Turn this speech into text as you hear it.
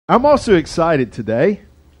I'm also excited today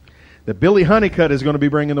that Billy Honeycutt is going to be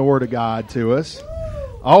bringing the Word of God to us.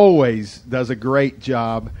 Always does a great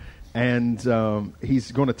job. And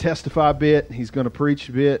he's going to testify a bit. He's going to preach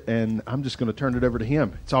a bit. And I'm just going to turn it over to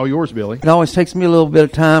him. It's all yours, Billy. It always takes me a little bit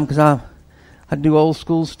of time because I do old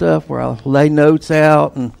school stuff where I lay notes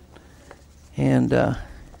out and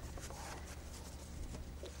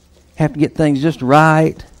have to get things just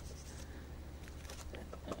right.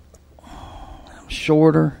 I'm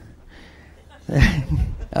shorter.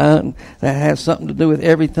 That has something to do with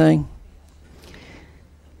everything.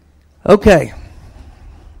 Okay.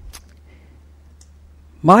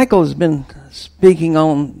 Michael has been speaking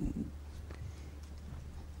on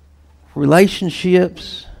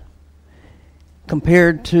relationships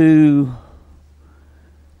compared to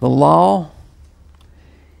the law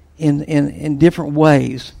in different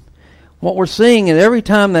ways. What we're seeing is every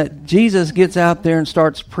time that Jesus gets out there and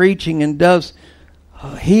starts preaching and does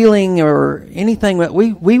healing or anything that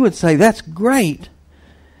we would say, that's great.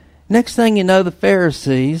 Next thing you know, the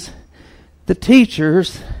Pharisees, the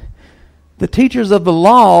teachers of the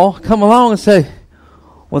law come along and say,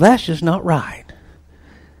 well, that's just not right.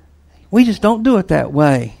 We just don't do it that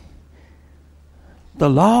way. The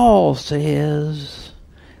law says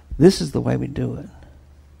this is the way we do it.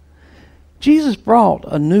 Jesus brought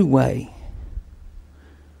a new way.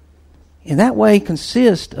 And that way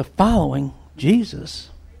consists of following Jesus.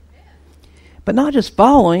 But not just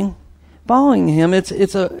following him,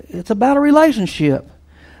 it's about a relationship.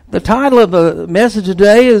 The title of the message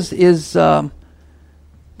today is Come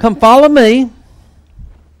Follow Me,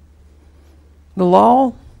 the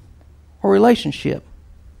law or relationship.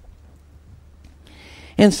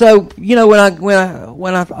 And so, you know,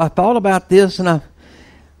 when I thought about this, and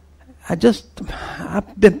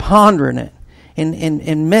I've been pondering it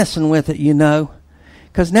and messing with it, you know,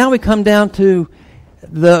 because now we come down to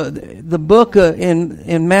the book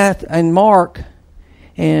in Mark,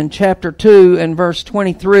 in chapter 2 and verse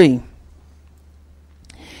 23.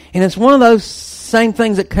 And it's one of those same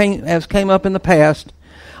things that came up in the past.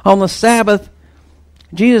 On the Sabbath,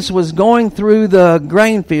 Jesus was going through the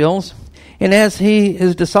grain fields, and as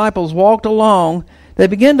his disciples walked along, they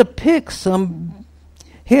began to pick some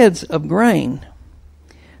heads of grain.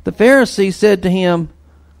 The Pharisees said to him,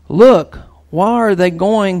 "Look, why are they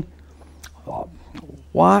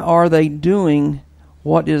doing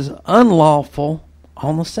what is unlawful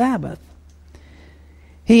on the Sabbath?"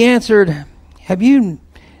 He answered, "Have you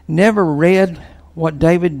never read what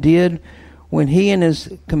David did when he and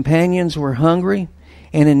his companions were hungry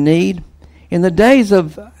and in need? In the days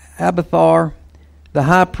of Abiathar, the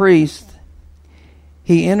high priest,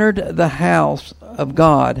 he entered the house of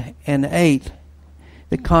God and ate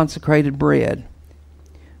the consecrated bread,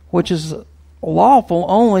 which is lawful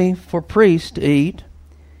only for priests to eat,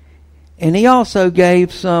 and he also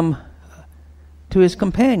gave some to his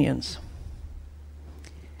companions.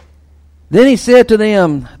 Then he said to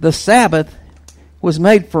them, the Sabbath was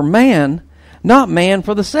made for man, not man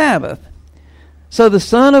for the Sabbath. So the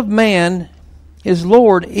Son of Man is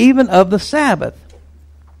Lord even of the Sabbath."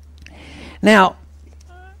 Now,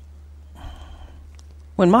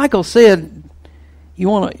 when Michael said, "You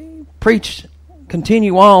want to preach,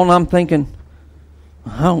 continue on," I'm thinking,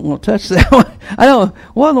 I don't want to touch that one.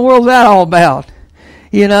 What in the world is that all about?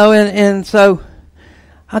 You know, and so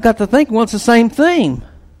I got to thinking, well, it's the same theme.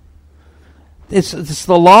 It's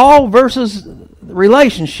the law versus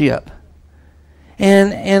relationship.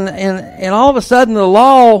 And all of a sudden the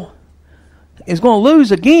law is going to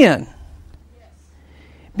lose again.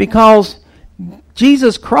 Because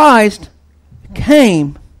Jesus Christ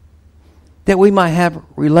came that we might have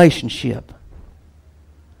relationship.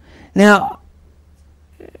 Now,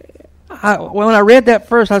 when I read that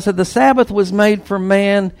first, I said the Sabbath was made for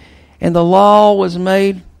man and the law was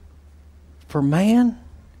made for man?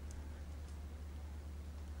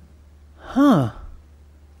 Huh.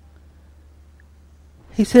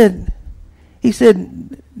 He said,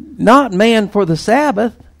 not man for the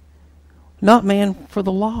Sabbath, not man for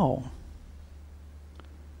the law.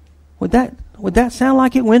 Would that sound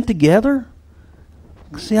like it went together?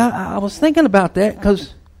 See, I was thinking about that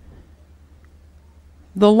because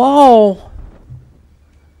the law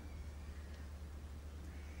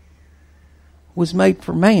was made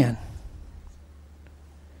for man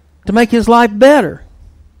to make his life better.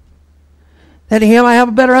 That he might have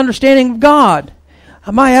a better understanding of God.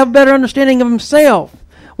 I might have a better understanding of himself.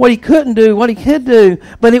 What he couldn't do, what he could do.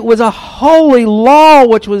 But it was a holy law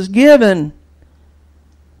which was given.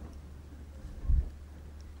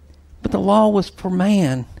 But the law was for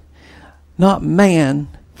man, not man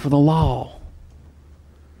for the law.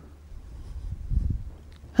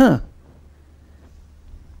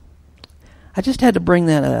 I just had to bring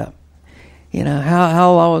that up. You know,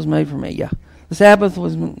 how law was made for me. Yeah. The Sabbath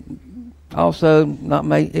was also not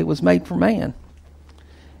made, it was made for man.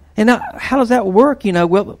 And now, how does that work? You know,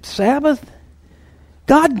 well, Sabbath,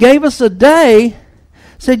 God gave us a day,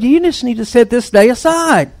 said you just need to set this day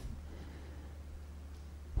aside.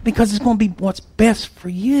 Because it's going to be what's best for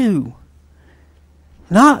you.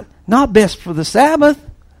 Not best for the Sabbath.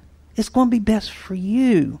 It's going to be best for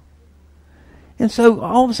you. And so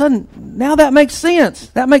all of a sudden, now that makes sense.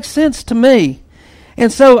 That makes sense to me.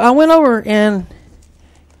 And so I went over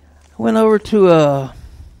to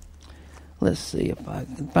let's see if I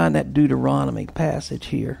can find that Deuteronomy passage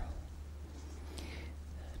here.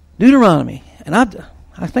 Deuteronomy. And I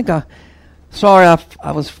think I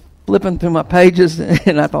was flipping through my pages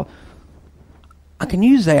and I thought, I can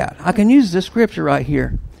use that. I can use this scripture right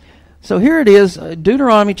here. So here it is,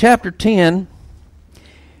 Deuteronomy chapter 10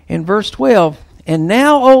 in verse 12. And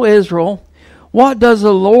now, O Israel, what does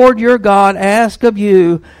the Lord your God ask of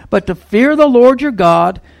you but to fear the Lord your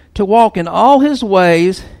God, to walk in all his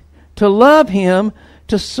ways, to love him,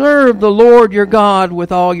 to serve the Lord your God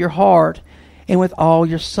with all your heart and with all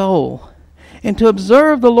your soul, and to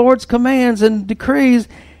observe the Lord's commands and decrees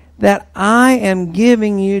that I am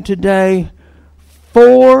giving you today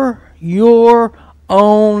for your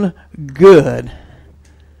own good.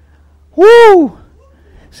 Woo!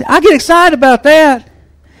 See, I get excited about that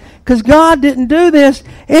because God didn't do this.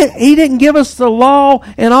 He didn't give us the law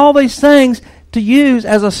and all these things to use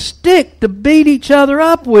as a stick to beat each other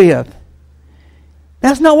up with.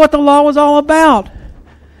 That's not what the law was all about.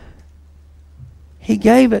 He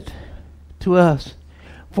gave it to us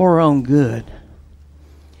for our own good.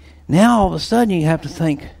 Now all of a sudden you have to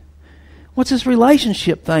think, what's this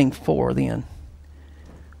relationship thing for then?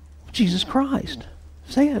 Jesus Christ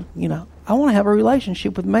said, you know, I want to have a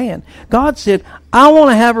relationship with man. God said, I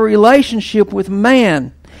want to have a relationship with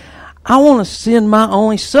man. I want to send my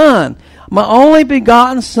only Son, my only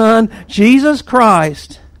begotten Son, Jesus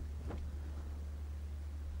Christ,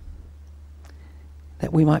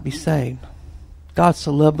 that we might be saved. God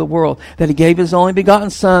so loved the world that he gave his only begotten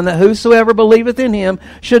Son, that whosoever believeth in him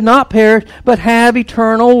should not perish, but have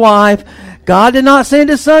eternal life. God did not send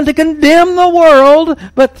his Son to condemn the world,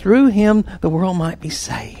 but through him the world might be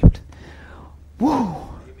saved. Woo!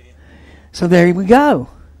 So there we go.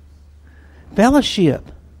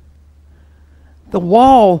 Fellowship. The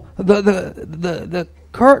wall, the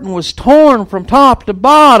curtain was torn from top to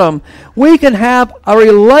bottom. We can have a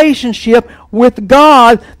relationship with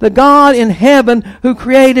God, the God in heaven who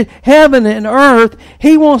created heaven and earth.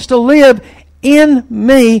 He wants to live in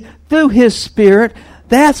me through his Spirit.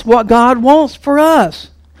 That's what God wants for us.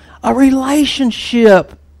 A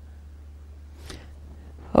relationship.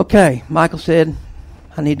 Okay, Michael said,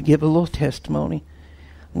 I need to give a little testimony.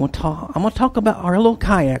 I'm going to talk about our little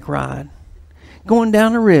kayak ride. Going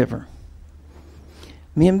down the river.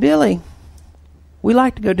 Me and Billy, we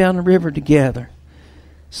like to go down the river together.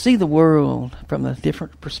 See the world from a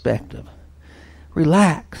different perspective.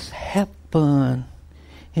 Relax, have fun,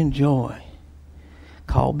 enjoy.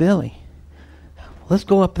 Call Billy. Let's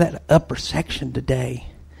go up that upper section today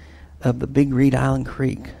of the Big Reed Island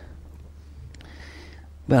Creek.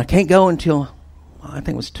 But I can't go until, I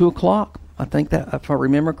think it was 2 o'clock. I think that, if I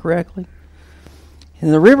remember correctly.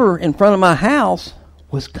 And the river in front of my house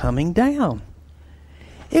was coming down.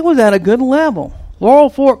 It was at a good level. Laurel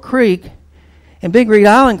Fork Creek and Big Reed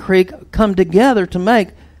Island Creek come together to make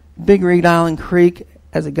Big Reed Island Creek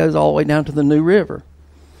as it goes all the way down to the New River.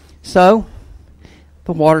 So,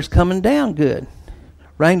 the water's coming down good.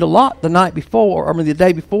 Rained a lot the night before, or the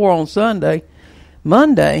day before on Sunday.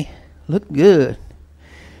 Monday looked good.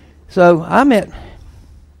 So, I met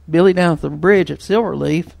Billy down at the bridge at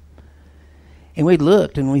Silverleaf, and we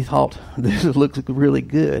looked and we thought, this looks really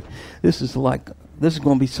good. This is going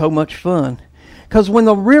to be so much fun. Because when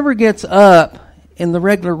the river gets up in the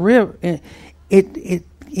regular river,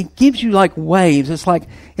 it gives you like waves. It's like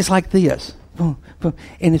this. Boom, boom,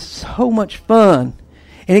 and it's so much fun.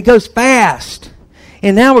 And it goes fast.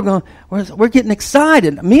 And now we're getting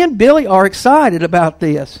excited. Me and Billy are excited about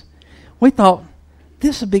this. We thought,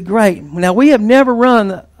 this would be great. Now, we have never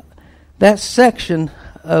run that section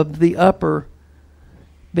of the upper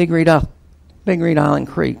Big Reed Island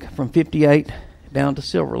Creek from 58 down to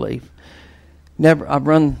Silverleaf. I've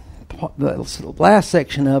run the last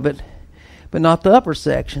section of it, but not the upper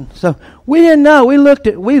section. So we didn't know. We looked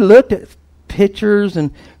at pictures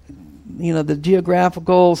and the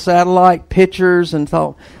geographical satellite pictures and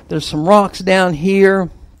thought there's some rocks down here,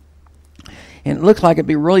 and it looks like it'd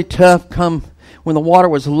be really tough come when the water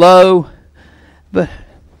was low. But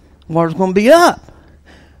water's going to be up.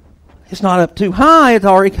 It's not up too high. It's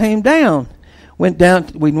already came down. Went down.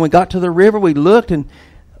 When we got to the river, we looked, and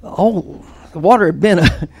the water had been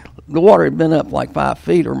up like 5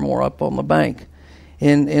 feet or more up on the bank,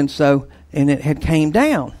 and it had came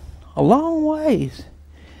down a long ways.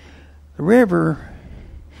 The river.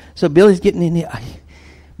 So Billy's getting in here.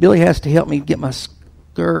 Billy has to help me get my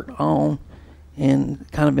skirt on, and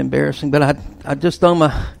kind of embarrassing. But I just throw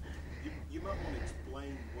my. You might want to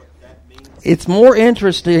explain what that means. It's more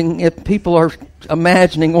interesting if people are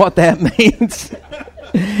imagining what that means.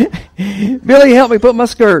 Billy helped me put my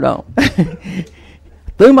skirt on.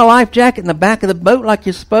 Threw my life jacket in the back of the boat like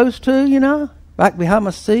you're supposed to, back behind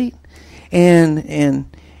my seat, and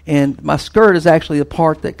my skirt is actually the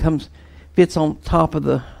part that fits on top of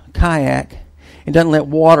the kayak and doesn't let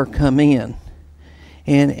water come in,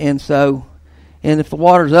 and if the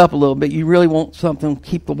water's up a little bit, you really want something to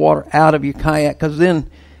keep the water out of your kayak, because then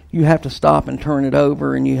you have to stop and turn it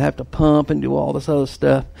over, and you have to pump and do all this other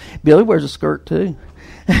stuff. Billy wears a skirt too.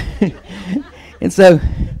 And so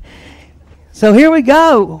here we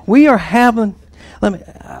go. We are having,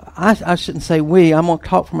 I shouldn't say we, I'm going to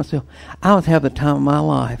talk for myself. I was having the time of my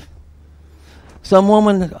life. Some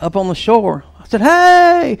woman up on the shore, I said,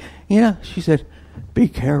 hey, she said, be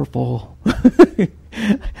careful.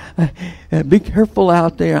 Be careful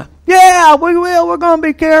out there. Yeah, we will. We're going to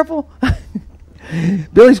be careful.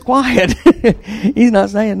 Billy's quiet. He's not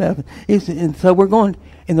saying nothing. And so we're going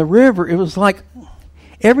in the river. It was like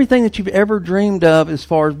everything that you've ever dreamed of as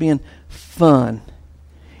far as being fun.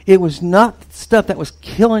 It was not stuff that was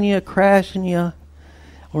killing you, crashing you,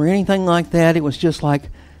 or anything like that. It was just like,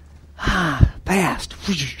 fast.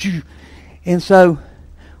 And so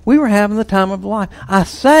we were having the time of life. I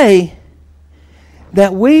say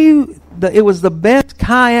that it was the best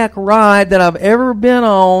kayak ride that I've ever been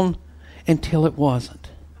on until it wasn't.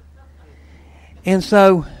 And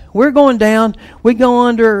so we're going down. We go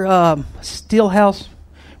under Steelhouse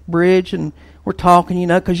Bridge, and we're talking,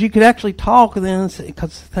 because you could actually talk then,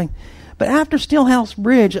 because the thing. But after Steelhouse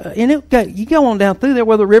Bridge, and you go on down through there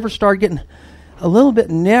where the river started getting a little bit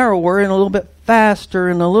narrower and a little bit faster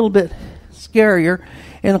and a little bit scarier.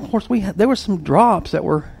 And of course, there were some drops that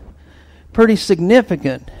were pretty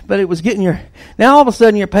significant, but it was getting now all of a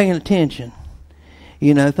sudden you're paying attention.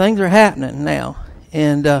 Things are happening now,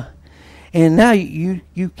 and now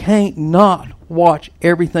you can't not watch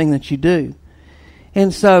everything that you do.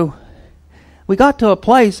 And so we got to a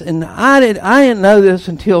place, and I didn't know this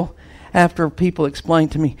until after people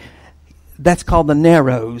explained to me. That's called the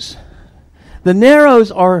Narrows. The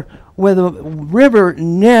Narrows are where the river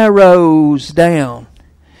narrows down.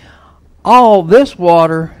 All this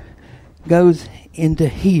water goes into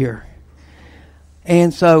here.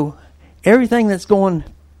 And so everything that's going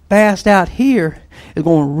fast out here is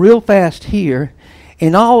going real fast here.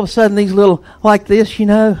 And all of a sudden these little, like this,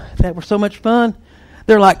 that were so much fun,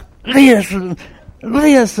 they're like this and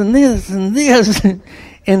this and this and this.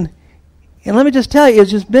 And let me just tell you, it's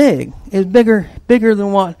just big. It's bigger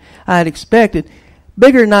than what I had expected.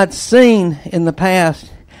 Bigger than I'd seen in the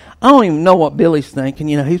past. I don't even know what Billy's thinking.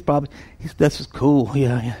 This is cool.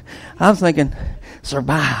 Yeah. I was thinking,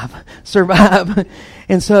 survive.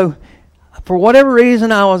 And so, for whatever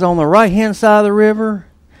reason, I was on the right-hand side of the river.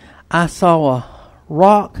 I saw a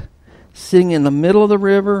rock sitting in the middle of the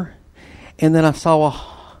river, and then I saw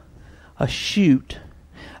a chute.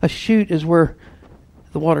 A chute is where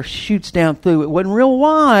the water shoots down through. It wasn't real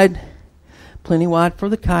wide, plenty wide for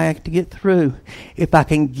the kayak to get through. If I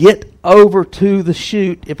can get over to the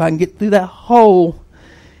chute, if I can get through that hole,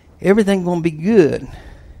 everything's going to be good.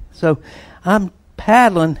 So I'm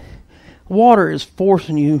paddling. Water is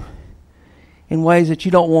forcing you in ways that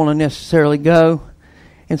you don't want to necessarily go.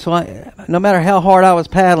 And so no matter how hard I was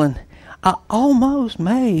paddling, I almost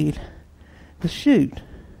made the chute.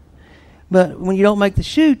 But when you don't make the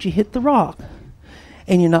chute, you hit the rock.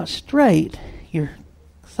 And you're not straight. You're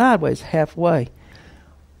sideways halfway.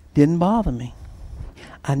 Didn't bother me.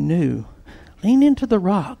 I knew. Lean into the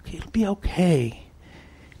rock. It'll be okay.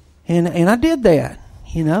 And I did that,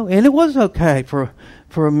 and it was okay for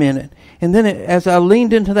a minute. And then as I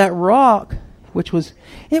leaned into that rock, it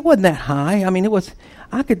wasn't that high.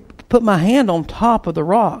 I could put my hand on top of the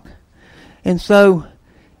rock. And so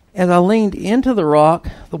as I leaned into the rock,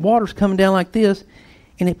 the water's coming down like this,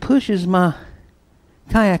 and it pushes my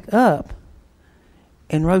kayak up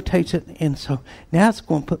and rotates it. And so now it's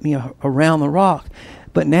going to put me around the rock.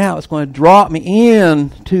 But now it's going to drop me in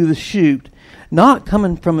to the chute. Not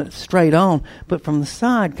coming from it straight on, but from the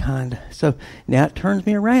side kind of. So now it turns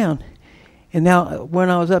me around. And now when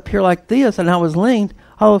I was up here like this and I was leaned,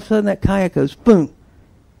 all of a sudden that kayak goes boom.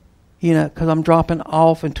 because I'm dropping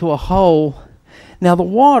off into a hole. Now the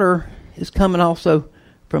water is coming also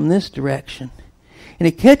from this direction, and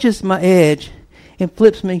it catches my edge and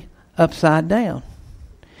flips me upside down.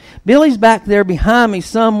 Billy's back there behind me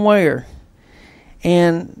somewhere,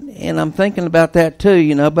 and I'm thinking about that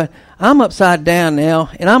too, but I'm upside down now,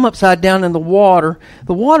 and I'm upside down in the water.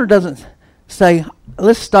 The water doesn't say,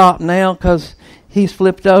 let's stop now because he's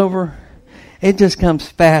flipped over. It just comes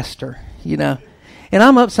faster, And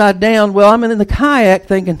I'm upside down. Well, I'm in the kayak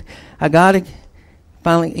thinking, I got to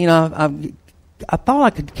finally, I thought I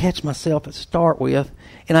could catch myself to start with,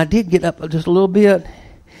 and I did get up just a little bit.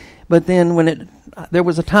 But then there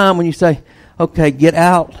was a time when you say, okay, get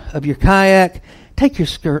out of your kayak, take your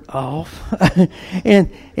skirt off.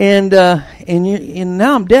 and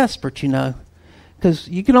now I'm desperate, because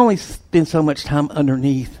you can only spend so much time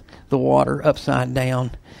underneath the water, upside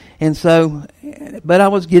down. And so, but I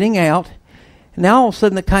was getting out. Now all of a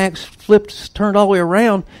sudden the kayak's turned all the way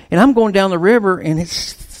around, and I'm going down the river, and it's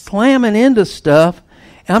slamming into stuff,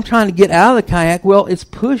 and I'm trying to get out of the kayak. Well, it's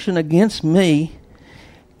pushing against me,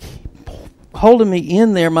 holding me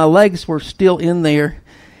in there. My legs were still in there,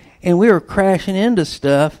 and we were crashing into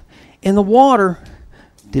stuff, and the water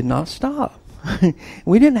did not stop.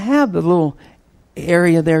 We didn't have the little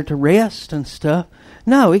area there to rest and stuff.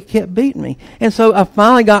 No, it kept beating me. And so I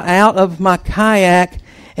finally got out of my kayak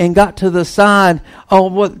and got to the side.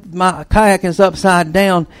 My kayak is upside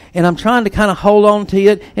down, and I'm trying to kind of hold on to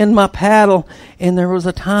it in my paddle. And there was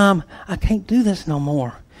a time I can't do this no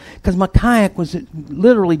more because my kayak was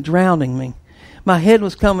literally drowning me. My head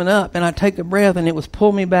was coming up, and I take a breath, and it was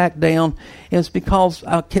pulling me back down. It's because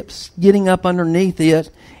I kept getting up underneath it,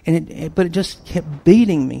 but it just kept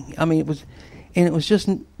beating me. I mean, it was just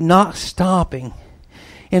not stopping.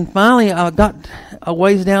 And finally, I got a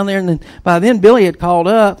ways down there, and then by then Billy had called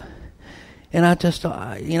up, and I just,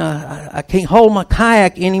 I can't hold my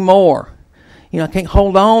kayak anymore. I can't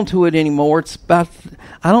hold on to it anymore. I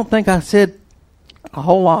don't think I said a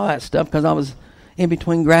whole lot of that stuff because I was in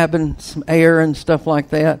between grabbing some air and stuff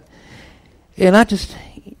like that. And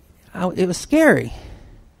it was scary.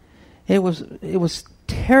 It was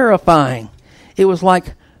terrifying. It was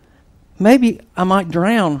like maybe I might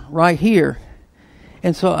drown right here.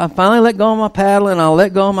 And so I finally let go of my paddle, and I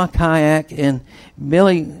let go of my kayak, and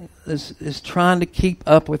Billy is trying to keep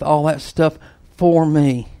up with all that stuff for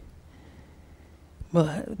me.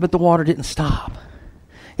 But the water didn't stop.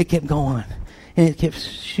 It kept going, and it kept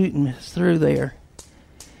shooting us through there.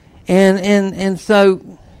 And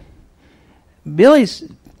so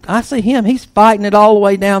I see him, he's fighting it all the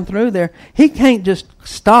way down through there. He can't just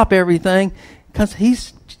stop everything because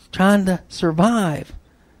he's trying to survive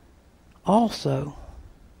also.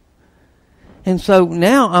 And so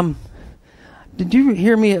now did you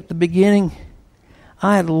hear me at the beginning?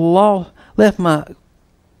 I had left my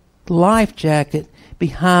life jacket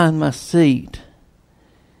behind my seat.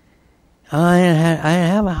 I didn't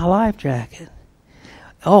have a life jacket.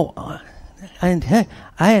 I didn't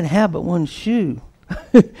have but one shoe.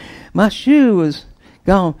 My shoe was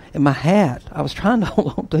gone, and my hat, I was trying to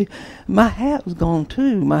hold on to. My hat was gone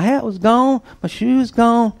too. My hat was gone, my shoe's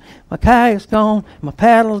gone, my kayak's gone, my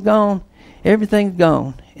paddle's gone. Everything's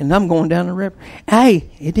gone, and I'm going down the river. Hey,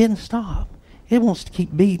 it didn't stop. It wants to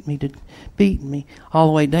keep beating me all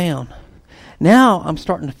the way down. Now I'm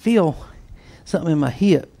starting to feel something in my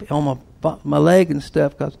hip, on my leg and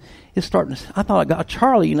stuff, because it's starting to. I thought I got a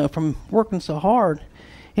Charlie, from working so hard.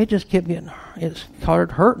 It just kept it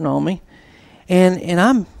started hurting on me, and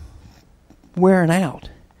I'm wearing out.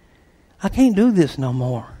 I can't do this no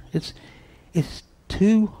more. It's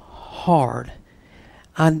too hard.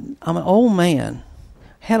 I'm an old man.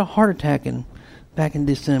 Had a heart attack back in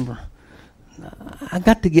December. I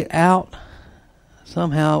got to get out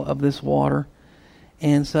somehow of this water,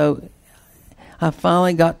 and so I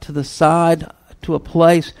finally got to the side, to a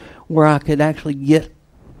place where I could actually get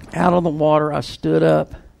out of the water. I stood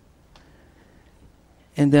up,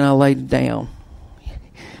 and then I laid down.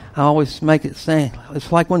 I always make it sound,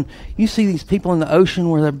 it's like when you see these people in the ocean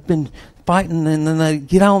where they've been fighting, and then they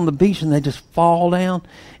get out on the beach and they just fall down,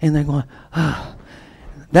 and they're going, ah.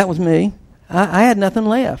 That was me. I had nothing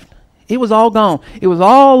left. It was all gone. It was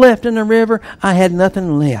all left in the river. I had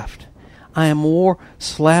nothing left. I am more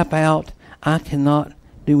slap out. I cannot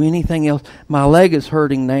do anything else. My leg is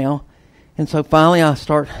hurting now. And so finally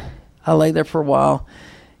I lay there for a while,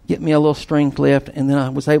 get me a little strength lift, and then I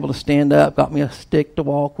was able to stand up, got me a stick to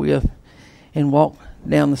walk with, and walk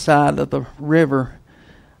down the side of the river,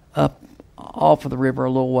 up off of the river a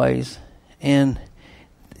little ways, and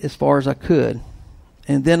as far as I could.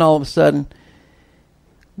 And then all of a sudden,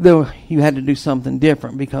 though you had to do something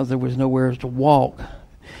different because there was nowhere to walk.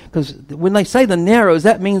 Because when they say the Narrows,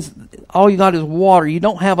 that means all you got is water. You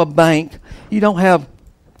don't have a bank. You have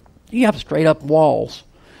straight up walls.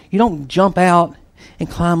 You don't jump out and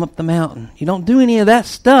climb up the mountain. You don't do any of that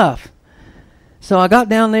stuff. So I got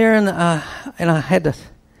down there and I had to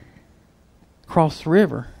cross the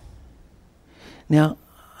river. Now,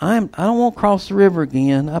 I don't want to cross the river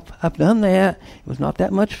again. I've done that. It was not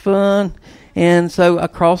that much fun. And so I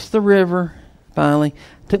crossed the river finally.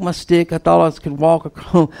 Took my stick. I thought I could walk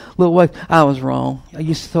a little way. I was wrong.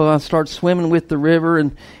 So I started swimming with the river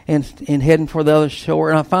and heading for the other shore.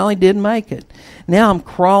 And I finally did make it. Now I'm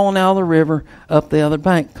crawling out of the river up the other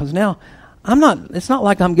bank. Because now it's not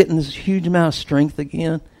like I'm getting this huge amount of strength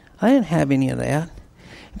again. I didn't have any of that.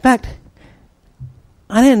 In fact,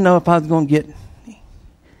 I didn't know if I was going to get...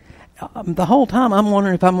 the whole time I'm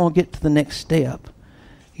wondering if I'm going to get to the next step.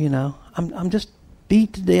 You know, I'm just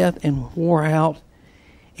beat to death and wore out.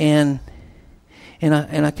 And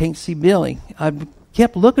I can't see Billy. I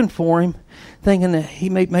kept looking for him, thinking that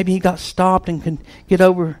maybe he got stopped and could get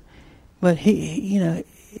over, but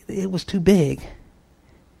it was too big.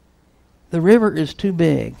 The river is too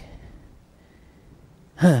big.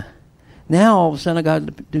 Now all of a sudden I got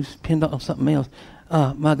to depend on something else.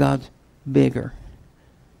 My God's bigger.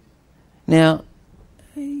 Now,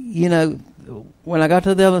 when I got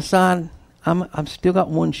to the other side, I've still got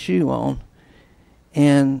one shoe on.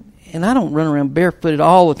 And I don't run around barefooted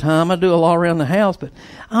all the time. I do a lot around the house, but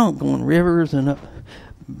I don't go in rivers and up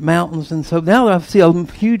mountains. And so now that I see a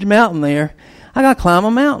huge mountain there, I got to climb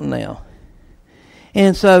a mountain now.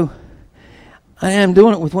 And so I am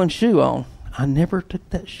doing it with one shoe on. I never took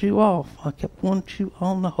that shoe off. I kept one shoe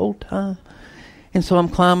on the whole time. And so I'm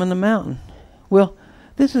climbing the mountain. Well,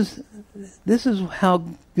 this is how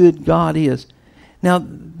good God is. Now,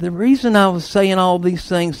 the reason I was saying all these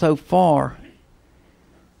things so far,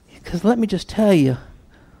 because let me just tell you,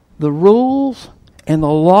 the rules and the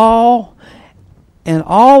law and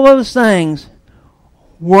all those things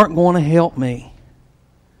weren't going to help me.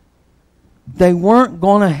 They weren't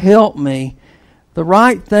going to help me. The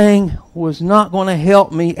right thing was not going to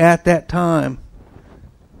help me at that time.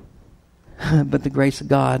 But the grace of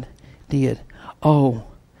God did. Oh,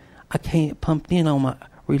 I can't pump in on my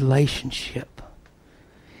relationship.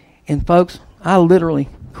 And folks, I literally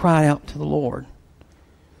cried out to the Lord.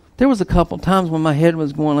 There was a couple times when my head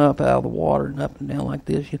was going up out of the water and up and down like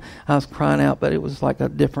this. I was crying out, but it was like a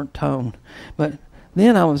different tone. But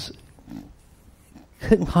then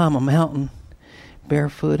couldn't climb a mountain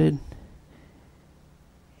barefooted.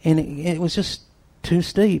 And it was just too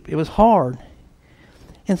steep. It was hard.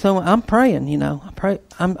 And so I'm praying,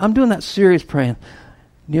 I'm doing that serious praying.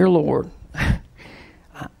 Dear Lord,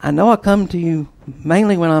 I know I come to you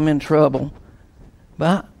mainly when I'm in trouble,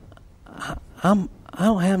 but I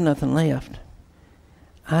don't have nothing left.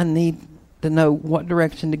 I need to know what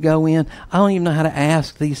direction to go in. I don't even know how to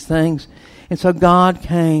ask these things. And so God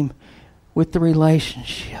came with the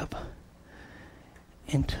relationship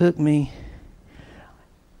and took me,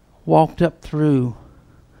 walked up through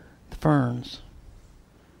the ferns.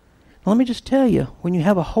 Now, let me just tell you, when you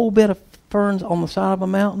have a whole bed of ferns on the side of a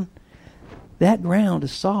mountain, that ground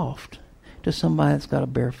is soft to somebody that's got a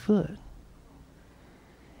bare foot.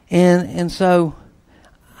 And so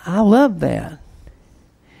I love that.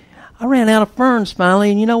 I ran out of ferns finally,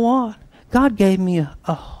 and you know what? God gave me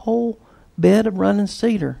a whole bed of running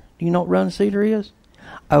cedar. Do you know what running cedar is?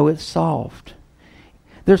 Oh, it's soft.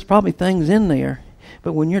 There's probably things in there,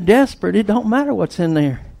 but when you're desperate, it don't matter what's in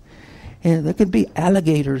there. And there could be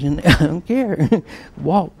alligators in there. I don't care.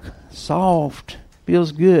 Walk soft,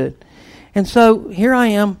 feels good. And so here I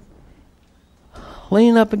am,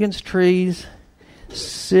 leaning up against trees,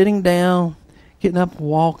 sitting down, getting up,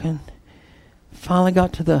 walking. Finally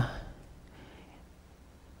got to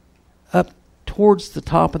up towards the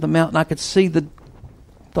top of the mountain. I could see the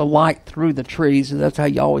light through the trees. That's how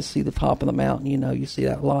you always see the top of the mountain. You see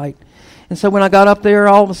that light. And so when I got up there,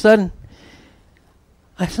 all of a sudden,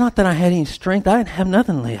 it's not that I had any strength. I didn't have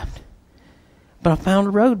nothing left. But I found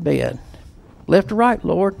a road bed. Left or right,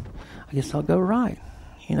 Lord? I guess I'll go right.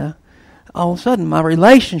 All of a sudden, my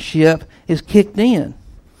relationship is kicked in.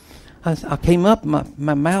 I came up,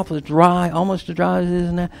 my mouth was dry, almost as dry as it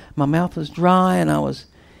is now. My mouth was dry, and I was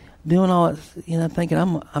doing all that, thinking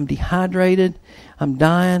I'm dehydrated, I'm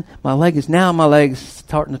dying. My leg is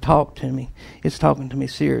starting to talk to me. It's talking to me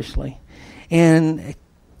seriously. And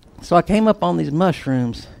so I came up on these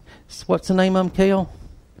mushrooms. What's the name of them, Kale?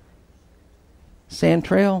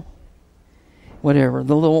 Sandtrail? Whatever.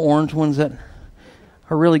 The little orange ones that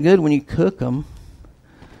are really good when you cook them.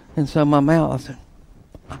 And so my mouth, I said,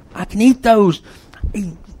 I can eat those.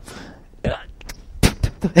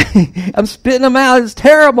 I'm spitting them out. It's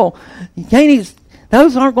terrible. You can't eat.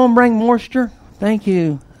 Those aren't going to bring moisture. Thank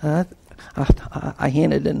you. I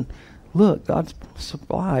hinted, and look, God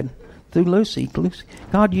supplied through Lucy.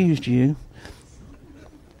 God used you.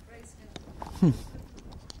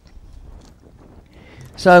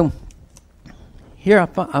 So here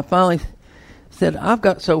I finally said,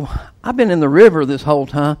 I've been in the river this whole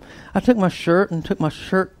time. I took my shirt and took my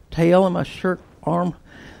shirt tail and my shirt arm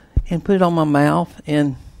and put it on my mouth,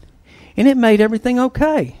 and it made everything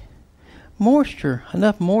okay. Moisture,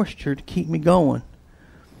 enough moisture to keep me going.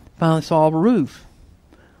 Finally saw a roof,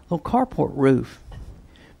 little carport roof.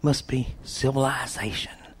 Must be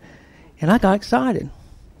civilization. And I got excited.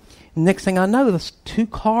 Next thing I know, there's 2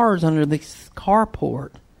 cars under this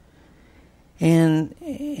carport. And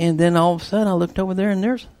then all of a sudden I looked over there and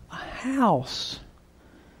there's a house.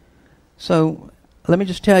 So let me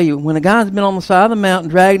just tell you, when a guy's been on the side of the mountain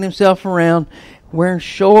dragging himself around, wearing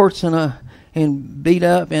shorts and beat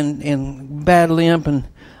up and bad limp, and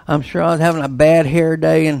I'm sure I was having a bad hair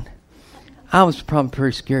day, and I was probably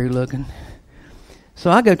pretty scary looking.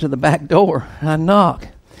 So I go to the back door and I knock,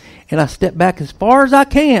 and I step back as far as I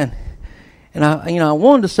can. And I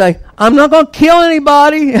wanted to say, I'm not going to kill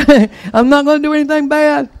anybody. I'm not going to do anything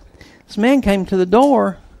bad. This man came to the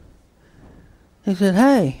door. He said,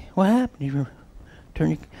 "Hey, what happened?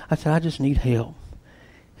 I said, "I just need help."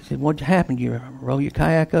 He said, "What happened? You roll your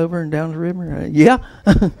kayak over and down the river?" "Yeah."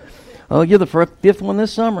 "Oh, you're the 5th one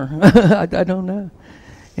this summer." I don't know.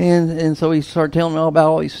 And so he started telling me all about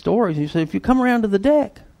all these stories. He said, "If you come around to the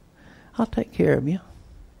deck, I'll take care of you."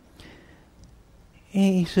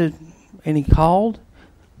 And he said, and he called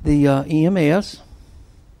the EMS,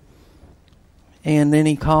 and then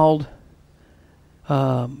he called.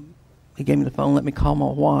 He gave me the phone, let me call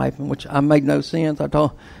my wife, which I made no sense. I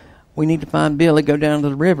told, we need to find Billy, go down to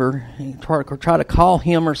the river, and try to call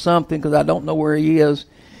him or something, because I don't know where he is.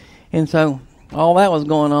 And so all that was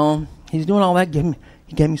going on. He's doing all that.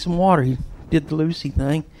 He gave me some water. He did the Lucy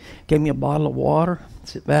thing. Gave me a bottle of water.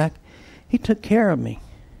 Sit back. He took care of me.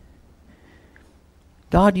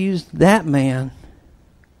 God used that man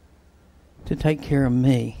to take care of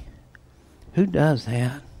me. Who does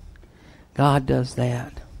that? God does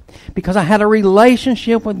that. Because I had a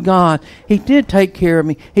relationship with God. He did take care of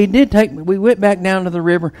me. We went back down to the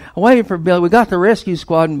river. I waited for Billy. We got the rescue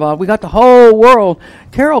squad involved. We got the whole world.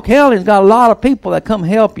 Carroll County's got a lot of people that come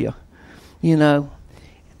help you. You know,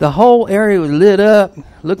 the whole area was lit up,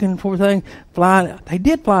 looking for things. Flying. They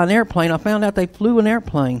did fly an airplane. I found out they flew an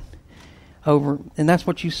airplane over, and that's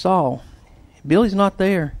what you saw. Billy's not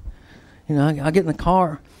there. You know, I get in the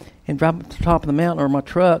car and drive up to the top of the mountain or my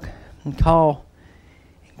truck and call.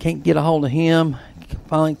 Can't get a hold of him.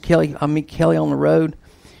 Finally, I meet Kelly on the road.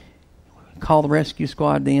 Call the rescue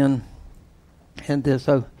squad then. And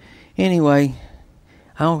so, anyway,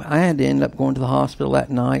 I had to end up going to the hospital that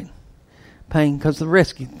night. Pain, because the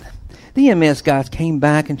EMS guys came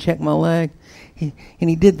back and checked my leg. And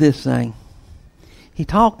he did this thing. He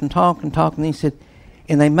talked and talked and talked, and he said,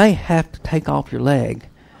 "And they may have to take off your leg."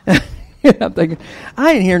 I'm thinking,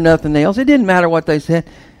 I didn't hear nothing else. It didn't matter what they said.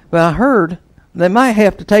 But I heard, they might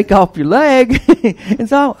have to take off your leg. And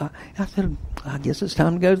so I said, I guess it's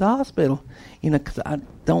time to go to the hospital. You know, because I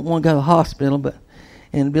don't want to go to the hospital.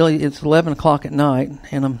 And Billy, it's 11 o'clock at night,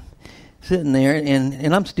 and I'm sitting there,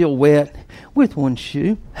 and I'm still wet with one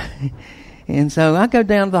shoe. And so I go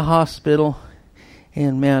down to the hospital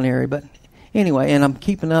in Mount Airy. But anyway, and I'm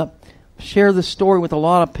keeping up, share this story with a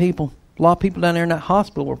lot of people. A lot of people down there in that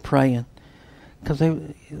hospital were praying. Because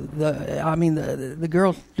the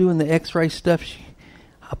girl doing the X-ray stuff,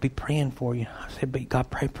 I'll be praying for you. I said, but God,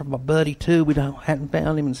 pray for my buddy too. We hadn't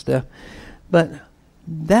found him and stuff. But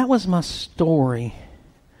that was my story.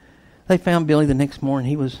 They found Billy the next morning.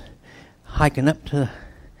 He was hiking up to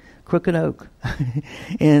Crooked Oak.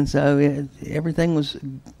 And so everything was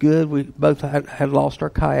good. We both had lost our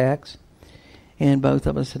kayaks. And both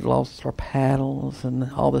of us had lost our paddles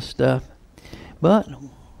and all this stuff. But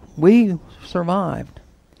we survived.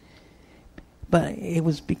 But it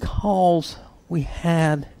was because we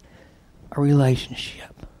had a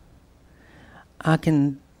relationship. I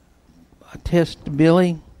can attest to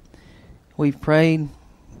Billy. We've prayed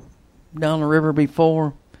down the river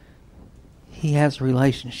before. He has a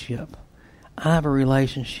relationship. I have a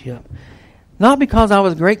relationship. Not because I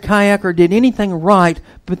was a great kayaker or did anything right,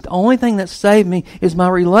 but the only thing that saved me is my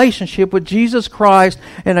relationship with Jesus Christ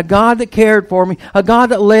and a God that cared for me, a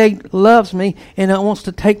God that loves me and that wants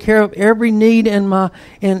to take care of every need in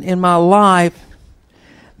my life.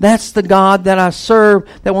 That's the God that I serve,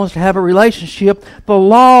 that wants to have a relationship. The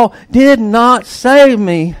law did not save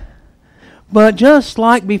me. But just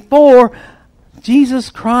like before, Jesus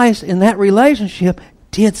Christ in that relationship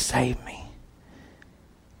did save me.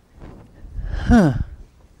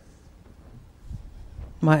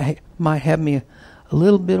 Might have me a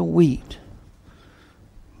little bit of wheat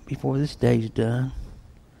before this day's done.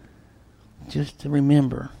 Just to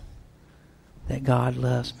remember that God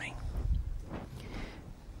loves me.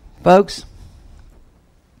 Folks,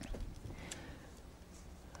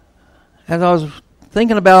 as I was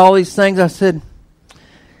thinking about all these things, I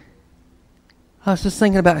was just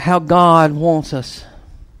thinking about how God wants us.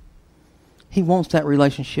 He wants that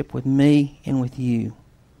relationship with me and with you.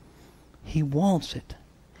 He wants it.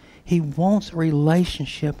 He wants a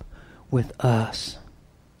relationship with us.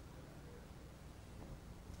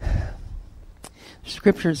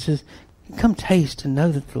 Scripture says, come taste and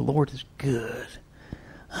know that the Lord is good.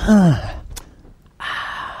 The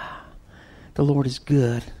Lord is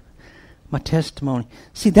good. My testimony.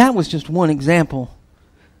 See, that was just one example.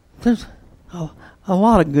 There's a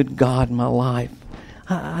lot of good God in my life.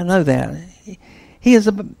 I know that.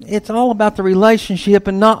 It's all about the relationship,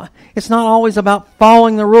 and it's not always about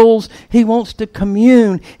following the rules. He wants to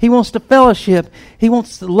commune. He wants to fellowship. He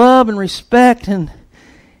wants to love and respect and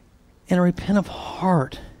a repentant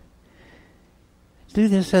heart. Do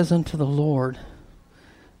this as unto the Lord.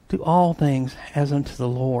 Do all things as unto the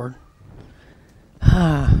Lord.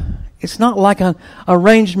 It's not like an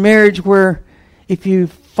arranged marriage where if you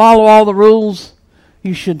follow all the rules,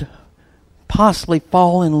 you should possibly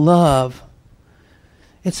fall in love.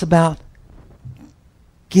 It's about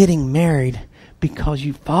getting married because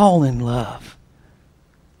you fall in love.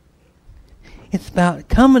 It's about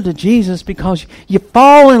coming to Jesus because you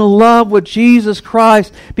fall in love with Jesus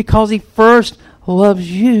Christ because He first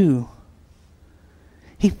loves you.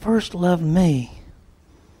 He first loved me.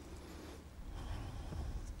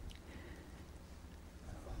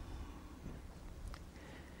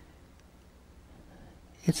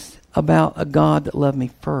 It's about a God that loved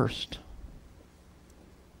me first.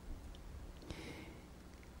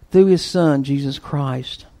 Through His Son, Jesus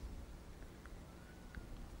Christ,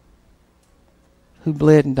 who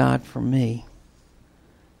bled and died for me,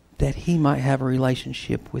 that He might have a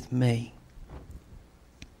relationship with me.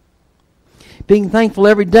 Being thankful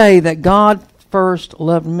every day that God first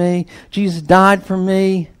loved me. Jesus died for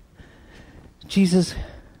me. Jesus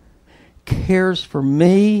cares for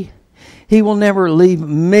me. He will never leave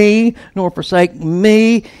me nor forsake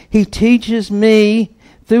me. He teaches me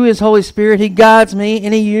through His Holy Spirit. He guides me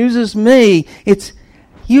and He uses me.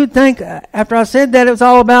 You'd think after I said that it was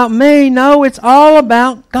all about me. No, it's all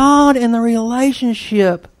about God and the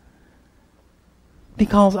relationship.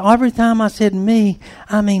 Because every time I said me,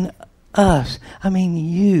 I mean us. I mean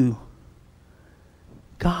you.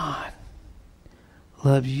 God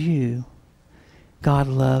loves you. God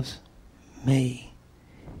loves me.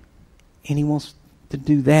 And He wants to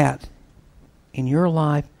do that in your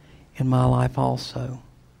life, in my life also.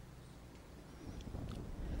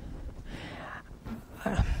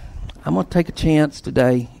 I'm going to take a chance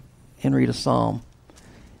today and read a psalm.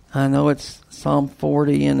 I know it's Psalm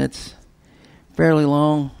 40 and it's fairly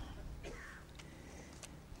long,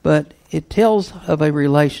 but it tells of a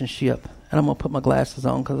relationship. And I'm going to put my glasses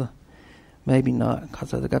on because maybe not,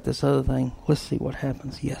 because I've got this other thing. Let's see what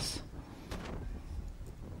happens. Yes.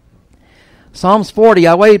 Psalms 40,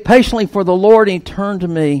 I waited patiently for the Lord, and He turned to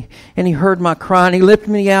me, and He heard my cry, and He lifted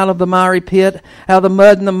me out of the miry pit, out of the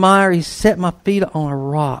mud and the mire. He set my feet on a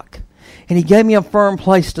rock, and He gave me a firm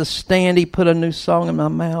place to stand. He put a new song in my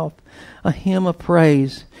mouth, a hymn of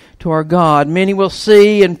praise to our God. Many will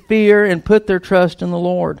see and fear and put their trust in the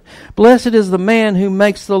Lord. Blessed is the man who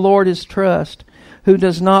makes the Lord his trust, who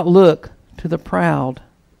does not look to the proud,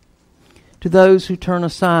 to those who turn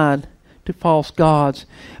aside to false gods.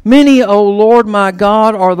 Many, O Lord my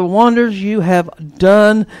God, are the wonders you have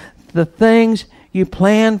done, the things you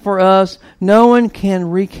planned for us. No one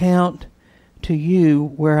can recount to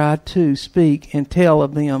you where I to speak and tell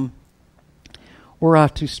of them. Were I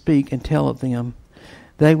to speak and tell of them,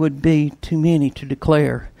 they would be too many to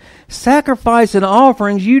declare. Sacrifice and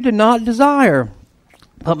offerings you did not desire,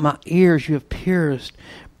 but my ears you have pierced.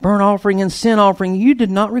 Burnt offering and sin offering you did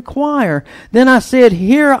not require. Then I said,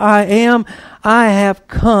 here I am, I have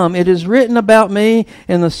come. It is written about me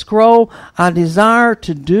in the scroll. I desire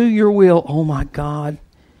to do your will. Oh my God,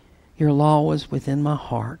 your law was within my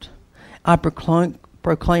heart. I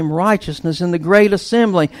proclaim righteousness in the great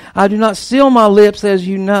assembly. I do not seal my lips, as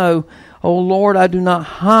you know. O Lord, I do not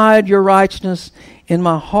hide your righteousness In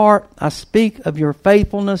my heart, I speak of your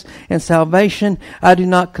faithfulness and salvation. I do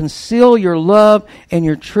not conceal your love and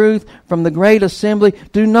your truth from the great assembly.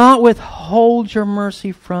 Do not withhold your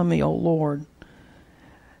mercy from me, O Lord.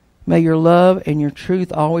 May your love and your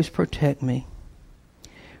truth always protect me.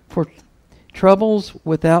 For troubles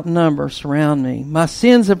without number surround me. My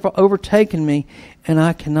sins have overtaken me, and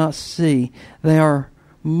I cannot see. They are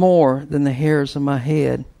more than the hairs of my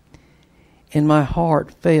head, and my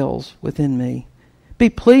heart fails within me. Be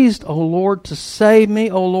pleased, O Lord, to save me.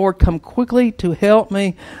 O Lord, come quickly to help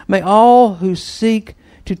me. May all who seek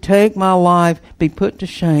to take my life be put to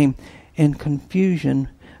shame and confusion.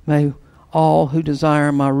 May all who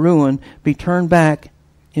desire my ruin be turned back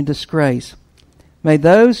in disgrace. May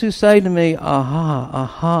those who say to me, aha,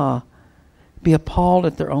 aha, be appalled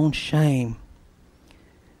at their own shame.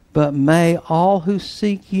 But may all who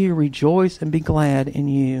seek you rejoice and be glad in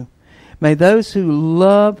you. May those who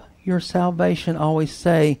love your salvation always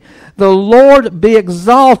say, the Lord be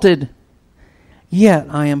exalted. Yet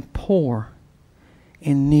I am poor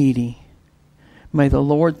and needy. May the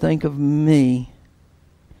Lord think of me.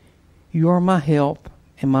 You are my help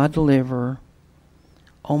and my deliverer.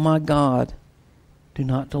 Oh my God, do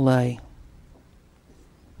not delay.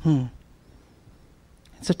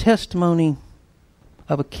 It's a testimony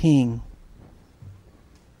of a king.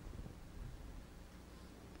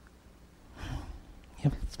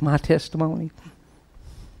 It's my testimony.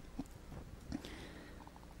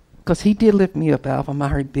 Because he did lift me up out of a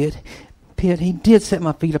miry pit. He did set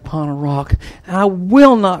my feet upon a rock. I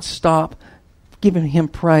will not stop giving him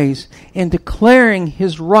praise and declaring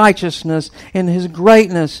his righteousness and his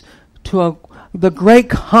greatness to the great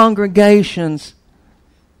congregations.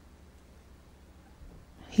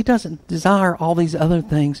 He doesn't desire all these other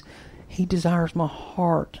things. He desires my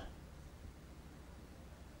heart.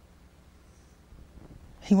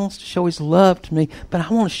 He wants to show his love to me, but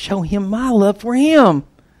I want to show him my love for him.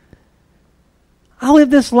 I live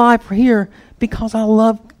this life here because I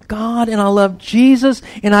love God and I love Jesus,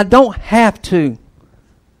 and I don't have to.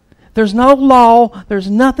 There's no law, there's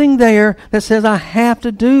nothing there that says I have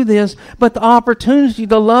to do this, but the opportunity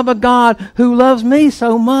to love a God who loves me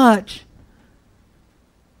so much.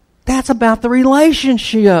 That's about the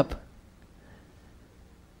relationship.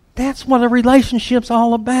 That's what a relationship's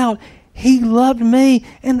all about. He loved me,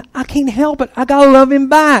 and I can't help it. I got to love him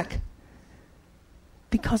back.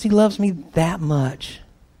 Because he loves me that much.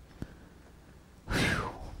 Whew.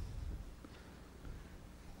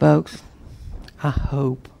 Folks, I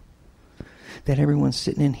hope that everyone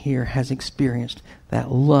sitting in here has experienced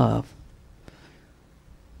that love.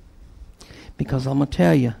 Because I'm going to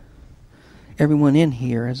tell you, everyone in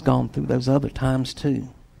here has gone through those other times too.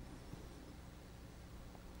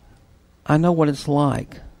 I know what it's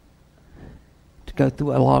like to go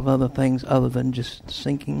through a lot of other things other than just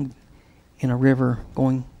sinking in a river,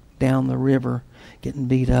 going down the river, getting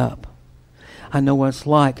beat up. I know what it's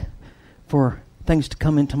like for things to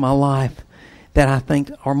come into my life that I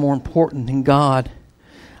think are more important than God.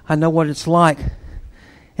 I know what it's like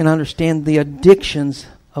and understand the addictions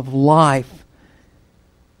of life.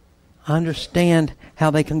 I understand how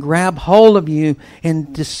they can grab hold of you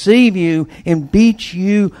and deceive you and beat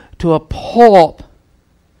you to a pulp.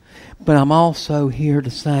 But I'm also here to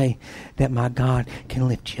say that my God can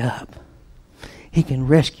lift you up. He can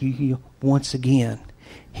rescue you once again.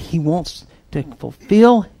 He wants to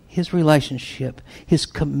fulfill his relationship, his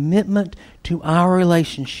commitment to our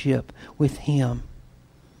relationship with him.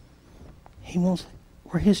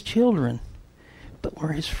 We're his children, but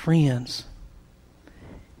we're his friends.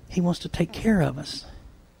 He wants to take care of us.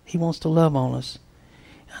 He wants to love on us.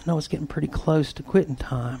 I know it's getting pretty close to quitting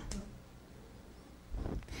time.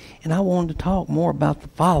 And I wanted to talk more about the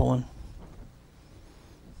following.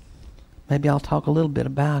 Maybe I'll talk a little bit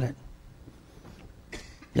about it.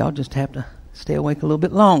 Y'all just have to stay awake a little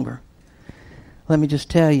bit longer. Let me just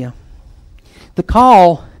tell you. The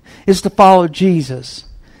call is to follow Jesus.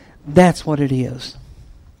 That's what it is.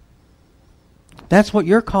 That's what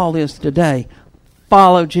your call is today.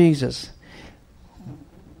 Follow Jesus.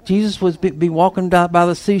 Jesus would be walking by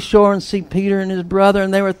the seashore and see Peter and his brother,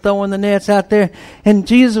 and they were throwing the nets out there. And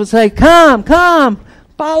Jesus would say, come,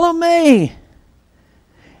 follow me.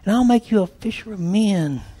 And I'll make you a fisher of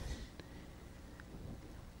men.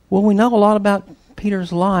 Well, we know a lot about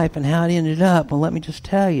Peter's life and how it ended up. Well, let me just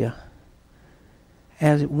tell you.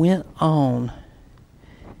 As it went on,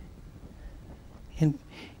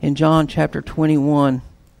 in John chapter 21,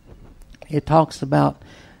 it talks about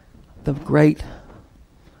the great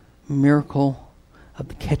miracle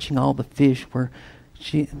of catching all the fish. Where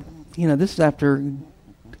this is after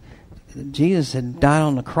Jesus had died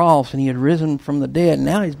on the cross and he had risen from the dead. And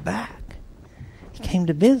now he's back. He came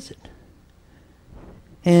to visit.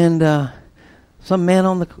 And some man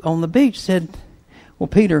on the beach said, well,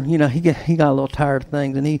 Peter, he got a little tired of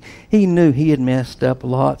things, and he knew he had messed up a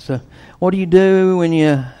lot. So, what do you do when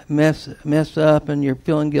you mess up and you're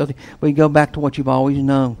feeling guilty? Well, you go back to what you've always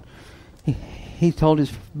known. He told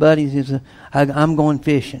his buddies, he said, I'm going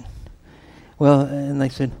fishing. Well, and they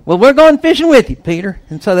said, well, we're going fishing with you, Peter.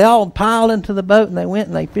 And so they all piled into the boat, and they went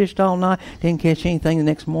and they fished all night. Didn't catch anything the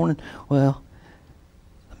next morning. Well,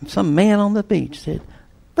 some man on the beach said,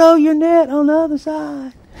 throw your net on the other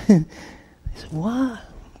side. They said, what?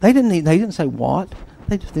 They didn't say what.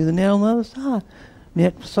 They just threw the net on the other side.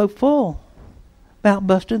 Net was so full. About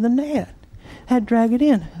busted the net. Had to drag it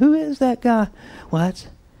in. Who is that guy? Well, that's...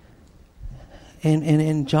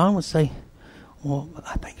 And John would say, well,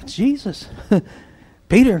 I think it's Jesus.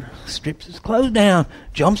 Peter strips his clothes down,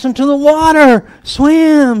 jumps into the water,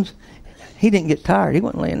 swims. He didn't get tired. He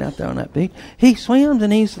wasn't laying out there on that beach. He swims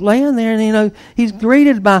and he's laying there, and he's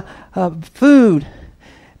greeted by food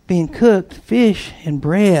being cooked, fish and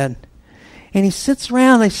bread. And he sits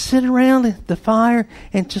around, they sit around the fire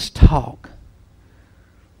and just talk.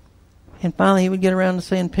 And finally he would get around to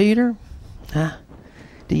saying, Peter,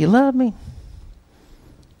 do you love me?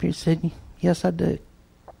 Peter said, yes, I do.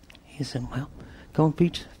 He said, well, go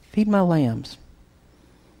and feed my lambs.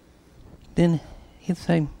 Then he'd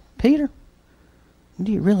say, Peter,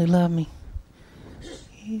 do you really love me?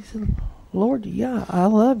 He said, Lord, yeah, I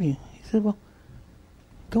love you. He said, well,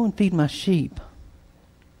 go and feed my sheep.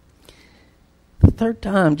 The third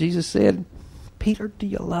time, Jesus said, Peter, do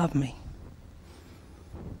you love me?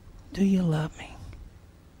 Do you love me?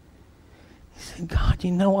 He said, God, you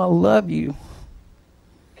know I love you.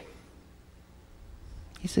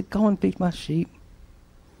 He said, go and feed my sheep.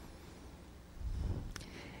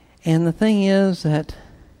 And the thing is that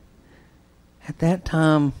at that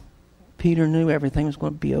time, Peter knew everything was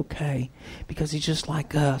going to be okay, because he's just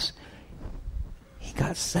like us. He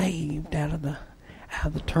got saved out of the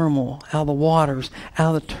turmoil, out of the waters,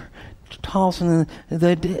 out of the tossing,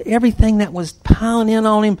 everything that was piling in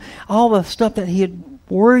on him, all the stuff that he had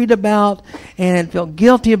worried about and had felt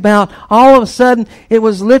guilty about. All of a sudden, it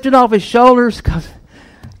was lifted off his shoulders, because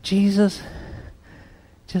Jesus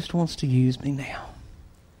just wants to use me now.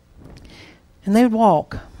 And they would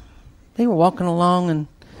walk. They were walking along and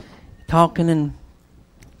talking, and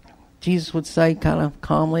Jesus would say kind of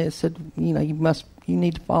calmly, it said, you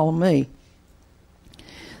need to follow me.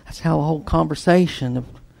 That's how the whole conversation of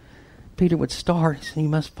Peter would start. He said, you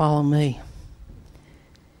must follow me.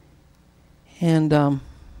 And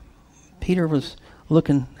Peter was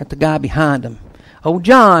looking at the guy behind him. Old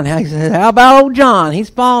John. He said, how about old John?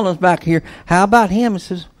 He's following us back here. How about him? He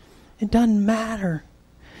says, it doesn't matter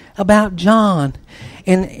about John.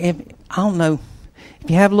 And I don't know, if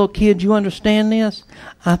you have little kids, you understand this.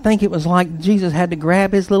 I think it was like Jesus had to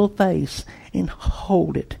grab his little face and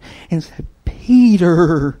hold it and say,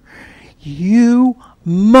 Peter, you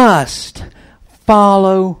must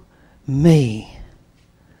follow me.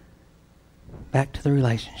 Back to the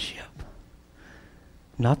relationship.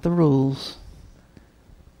 Not the rules.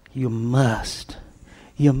 You must.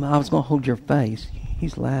 I was going to hold your face.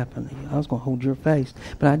 He's laughing. I was going to hold your face.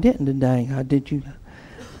 But I didn't today. I did you.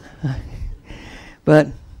 But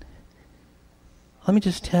let me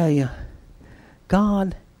just tell you,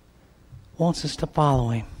 God wants us to follow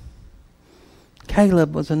him.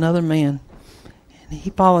 Caleb was another man. And he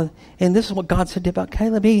followed. And this is what God said about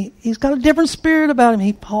Caleb. He's got a different spirit about him.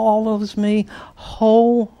 He follows me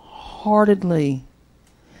wholeheartedly.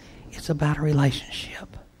 It's about a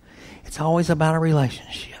relationship. It's always about a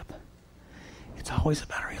relationship. It's always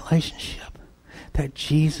about a relationship. That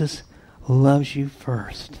Jesus loves you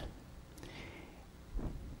first.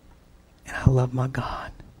 And I love my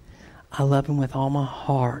God. I love him with all my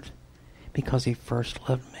heart because he first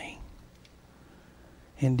loved me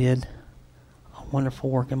and did a wonderful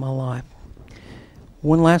work in my life.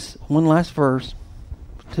 One last verse,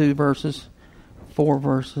 2 verses, 4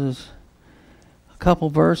 verses, a couple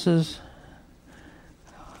verses.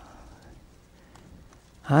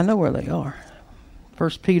 I know where they are. 1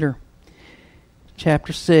 Peter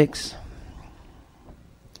chapter 6.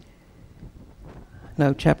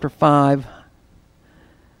 No, chapter 5.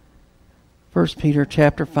 1 Peter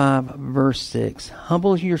chapter 5, verse 6.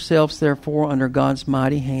 Humble yourselves, therefore, under God's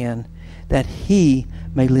mighty hand, that he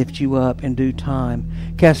may lift you up in due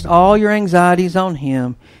time. Cast all your anxieties on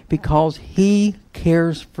him, because he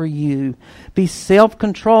cares for you. Be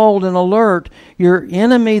self-controlled and alert. Your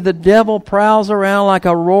enemy, the devil, prowls around like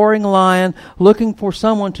a roaring lion, looking for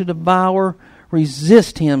someone to devour.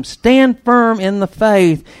 resist him. Stand firm in the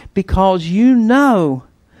faith, because you know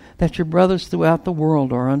that your brothers throughout the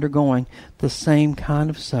world are undergoing the same kind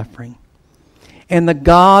of suffering. And the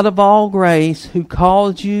God of all grace, who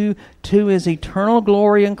called you to his eternal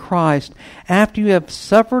glory in Christ, after you have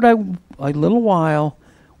suffered a little while,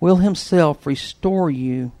 will himself restore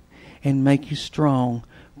you and make you strong,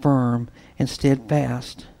 firm, and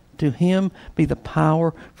steadfast. To him be the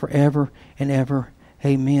power forever and ever.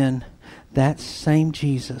 Amen. That same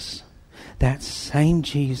Jesus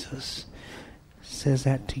says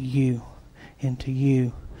that to you, and to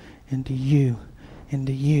you, and to you, and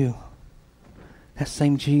to you. That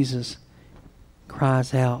same Jesus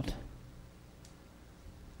cries out,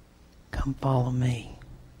 come follow me.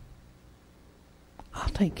 I'll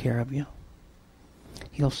take care of you.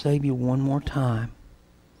 He'll save you one more time.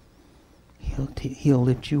 He'll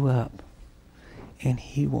lift you up, and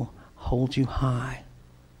he will hold you high,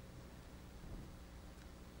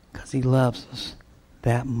 because he loves us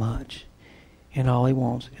that much, and all he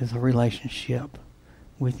wants is a relationship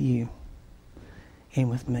with you and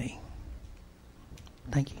with me.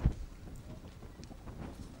 Thank you.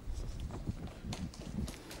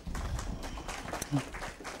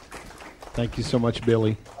 Thank you so much,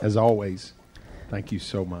 Billy. As always, thank you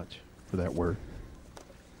so much for that word.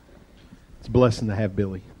 It's a blessing to have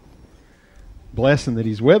Billy. Blessing that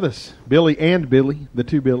he's with us. Billy and Billy, the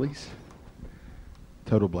two Billies.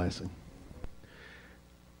 Total blessing.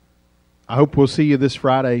 I hope we'll see you this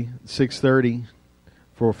Friday, 6:30,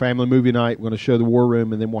 for a family movie night. We're going to show the War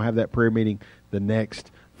Room, and then we'll have that prayer meeting the next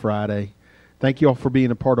Friday. Thank you all for being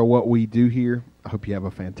a part of what we do here. I hope you have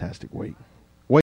a fantastic week.